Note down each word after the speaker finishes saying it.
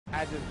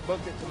I just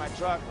booked it to my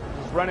truck,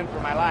 just running for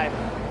my life,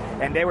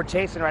 and they were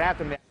chasing right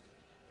after me.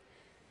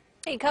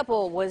 A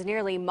couple was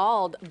nearly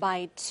mauled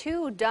by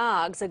two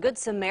dogs. A Good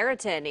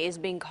Samaritan is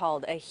being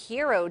called a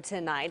hero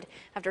tonight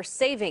after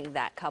saving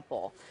that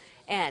couple.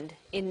 And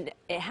it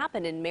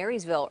happened in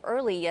Marysville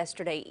early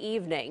yesterday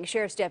evening.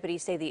 Sheriff's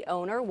deputies say the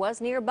owner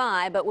was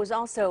nearby, but was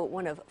also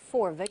one of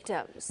 4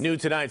 victims. New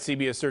tonight,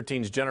 CBS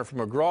 13's Jennifer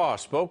McGraw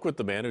spoke with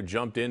the man who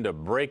jumped in to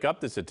break up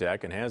this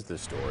attack and has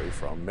this story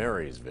from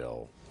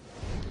Marysville.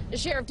 The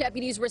sheriff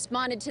deputies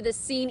responded to the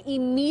scene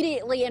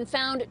immediately and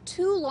found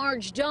 2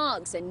 large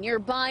dogs and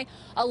nearby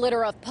a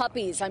litter of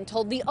puppies. I'm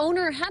told the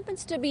owner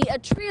happens to be a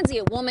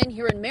transient woman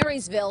here in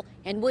Marysville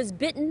and was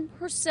bitten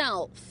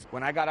herself.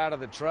 When I got out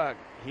of the truck,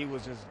 he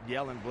was just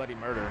yelling bloody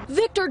murder.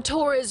 Victor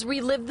Torres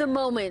relived the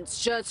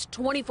moments just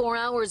 24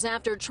 hours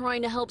after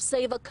trying to help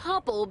save a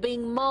couple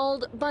being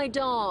mauled by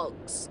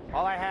dogs.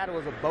 All I had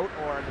was a boat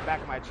oar in the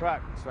back of my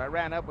truck, so I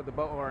ran up with the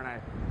boat oar and I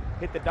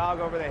hit the dog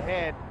over the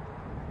head.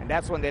 And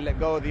that's when they let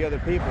go of the other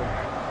people.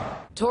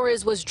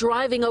 Torres was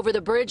driving over the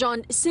bridge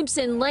on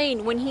Simpson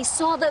Lane when he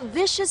saw the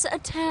vicious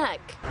attack.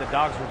 The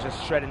dogs were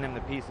just shredding him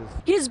to pieces.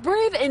 His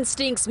brave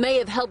instincts may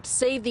have helped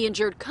save the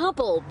injured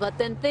couple, but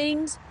then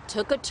things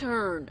took a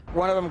turn.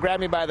 One of them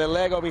grabbed me by the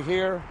leg over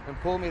here and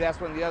pulled me.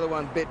 That's when the other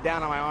one bit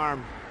down on my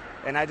arm.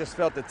 And I just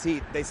felt the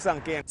teeth. They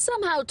sunk in.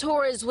 Somehow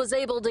Torres was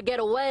able to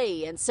get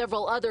away, and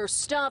several others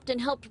stopped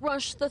and helped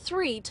rush the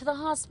 3 to the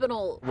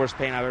hospital. Worst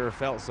pain I've ever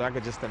felt, so I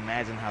could just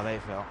imagine how they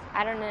felt.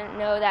 I don't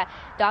know that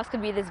dogs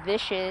could be this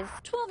vicious.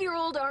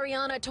 12-year-old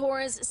Ariana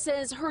Torres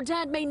says her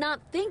dad may not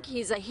think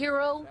he's a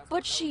hero,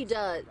 but she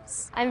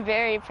does. I'm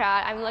very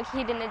proud. I'm lucky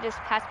he didn't just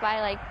pass by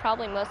like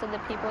probably most of the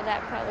people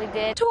that probably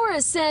did.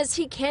 Torres says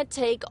he can't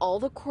take all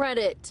the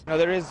credit. No,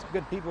 there is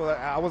good people.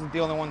 I wasn't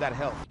the only one that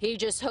helped. He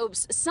just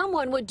hopes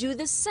someone would do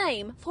the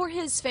same for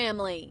his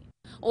family.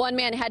 One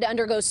man had to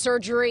undergo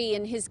surgery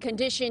and his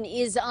condition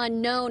is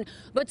unknown,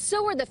 but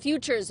so are the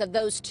futures of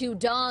those 2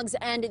 dogs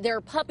and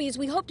their puppies.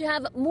 We hope to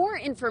have more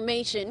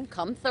information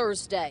come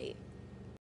Thursday.